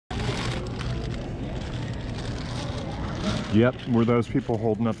Yep, we're those people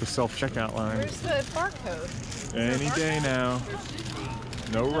holding up the self-checkout line. Where's the barcode? Any day now.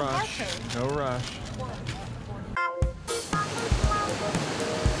 No rush. No rush.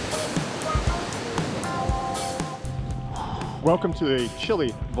 Welcome to a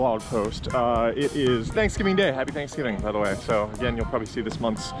chilly vlog post. It is Thanksgiving Day. Happy Thanksgiving, by the way. So again, you'll probably see this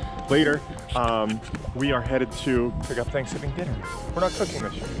months later. We are headed to pick up Thanksgiving dinner. We're not cooking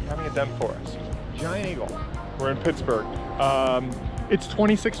this year. We're having it done for us. Giant Eagle. We're in Pittsburgh. It's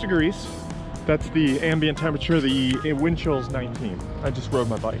 26 degrees. That's the ambient temperature. The wind chill's 19. I just rode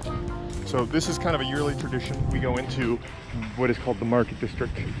my bike. So this is kind of a yearly tradition. We go into what is called the Market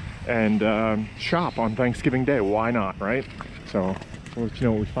District and shop on Thanksgiving Day. Why not, right? So we'll let you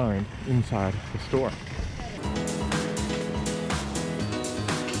know what we find inside the store.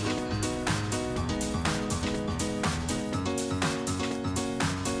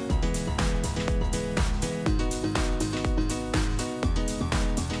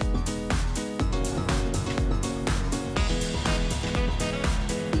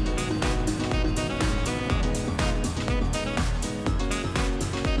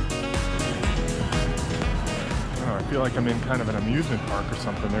 I feel like I'm in kind of an amusement park or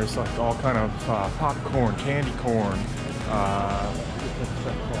something. There's like all kind of popcorn, candy corn, what's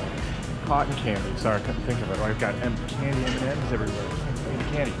that called? Cotton candy. Sorry, I couldn't think of it. I've got candy M&Ms everywhere.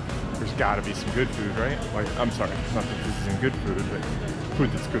 Candy. There's got to be some good food, right? Like, I'm sorry, not that this isn't good food, but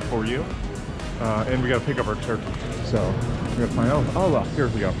food that's good for you. And we got to pick up our turkey. So we got to find out. Oh, look, here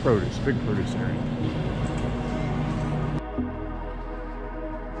we got produce. Big produce area.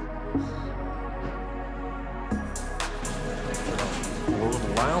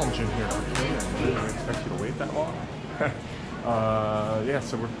 Lounge in here. I didn't expect you to wait that long. Yeah,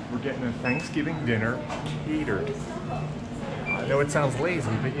 so we're getting a Thanksgiving dinner catered. I know it sounds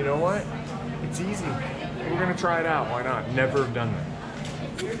lazy, but you know what? It's easy. We're gonna try it out. Why not? Never have done that.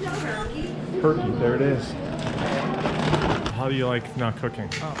 Turkey, there it is. How do you like not cooking?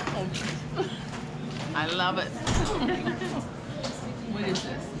 Oh. I love it. What is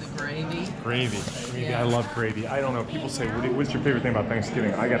this? The gravy? Gravy. Yeah. I love gravy. I don't know. People say, what's your favorite thing about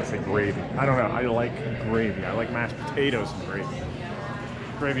Thanksgiving? I gotta say gravy. I don't know. I like gravy. I like mashed potatoes and gravy.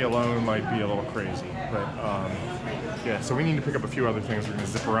 Gravy alone might be a little crazy, but yeah. So we need to pick up a few other things. We're gonna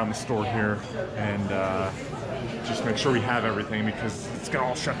zip around the store here and just make sure we have everything because it's gonna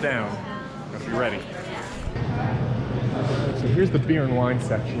all shut down. Gotta be ready. So here's the beer and wine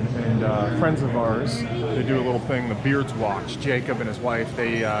section, and friends of ours, they do a little thing, the Beards Watch. Jacob and his wife,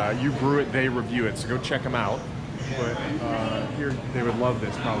 you brew it, they review it, so go check them out. But here, they would love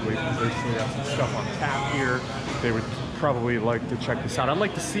this probably, because they got some stuff on tap here. They would probably like to check this out. I'd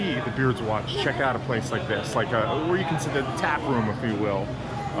like to see the Beards Watch check out a place like this, like where you consider the tap room, if you will,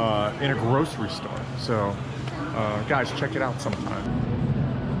 in a grocery store. So guys, check it out sometime.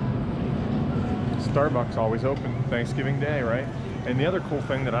 Starbucks always open Thanksgiving Day, right? And the other cool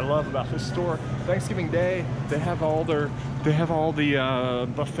thing that I love about this store, Thanksgiving Day, they have all the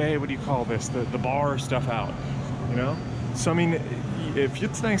buffet, what do you call this? The bar stuff out, you know? So I mean, if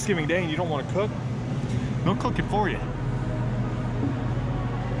it's Thanksgiving Day and you don't want to cook, they'll cook it for you.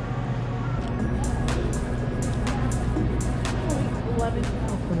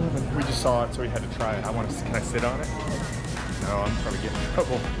 We just saw it, so we had to try it. Can I sit on it? No, I'm probably getting in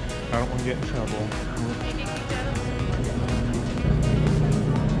trouble. I don't want to get in trouble.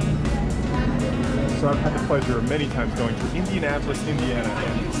 So I've had the pleasure of many times going to Indianapolis, Indiana,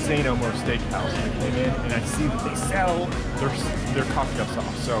 and St. Elmo Steakhouse. And I came in and I see that they sell their cocktail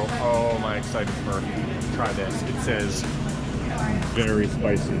sauce. So, oh, am I excited for try this. It says very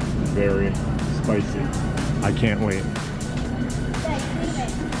spicy, very spicy. I can't wait.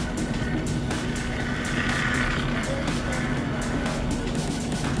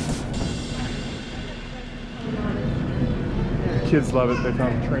 Kids love it. They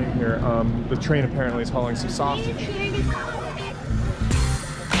found a train here. The train apparently is hauling some sausage.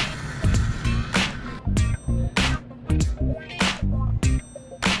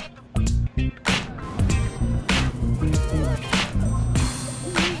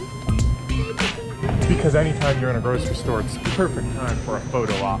 Because anytime you're in a grocery store, it's the perfect time for a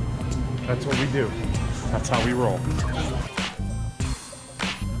photo op. That's what we do. That's how we roll.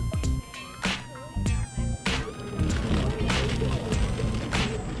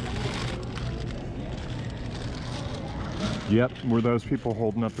 Yep, we're those people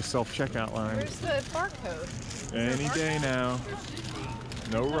holding up the self-checkout line. Where's the barcode? Any day now.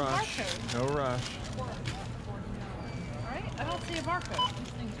 No rush. No rush. Right? I don't see a barcode.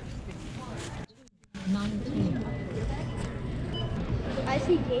 19. I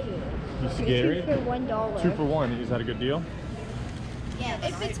see Gatorade. You see Gatorade? 2 for $1. 2 for 1. Is that a good deal? Yeah,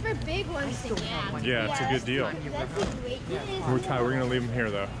 if it's for big ones, then yeah. Yeah, it's a good deal. That's great. We're gonna leave them here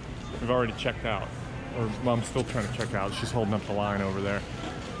though. We've already checked out. Or Mom's still trying to check out. She's holding up the line over there.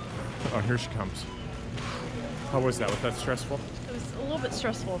 Oh, here she comes. How was that? Was that stressful? It was a little bit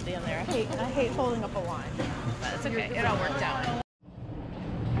stressful at the end there. I hate holding up a line, but it's okay. It all worked out.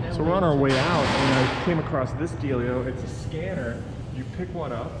 So we're on our way out, and I came across this dealio. It's a scanner. You pick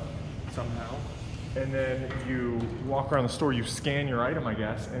one up somehow, and then you walk around the store. You scan your item, I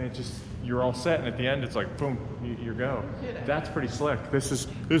guess, and it just you're all set. And at the end, it's like boom, you go. That's pretty slick. This is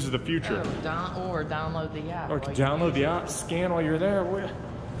the future. Or download the app. Or download the app, scan while you're there.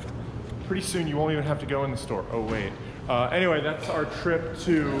 Pretty soon, you won't even have to go in the store. Oh wait. Anyway, that's our trip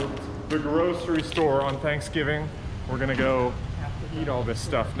to the grocery store on Thanksgiving. We're gonna go eat all this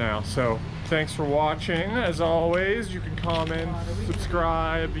stuff now. So thanks for watching. As always, you can comment,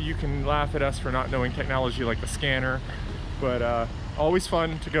 subscribe. You can laugh at us for not knowing technology like the scanner. But always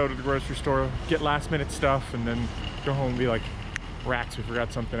fun to go to the grocery store, get last minute stuff, and then go home and be like, rats, we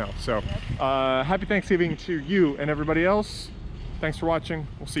forgot something else. So happy Thanksgiving to you and everybody else. Thanks for watching.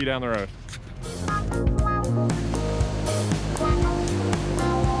 We'll see you down the road.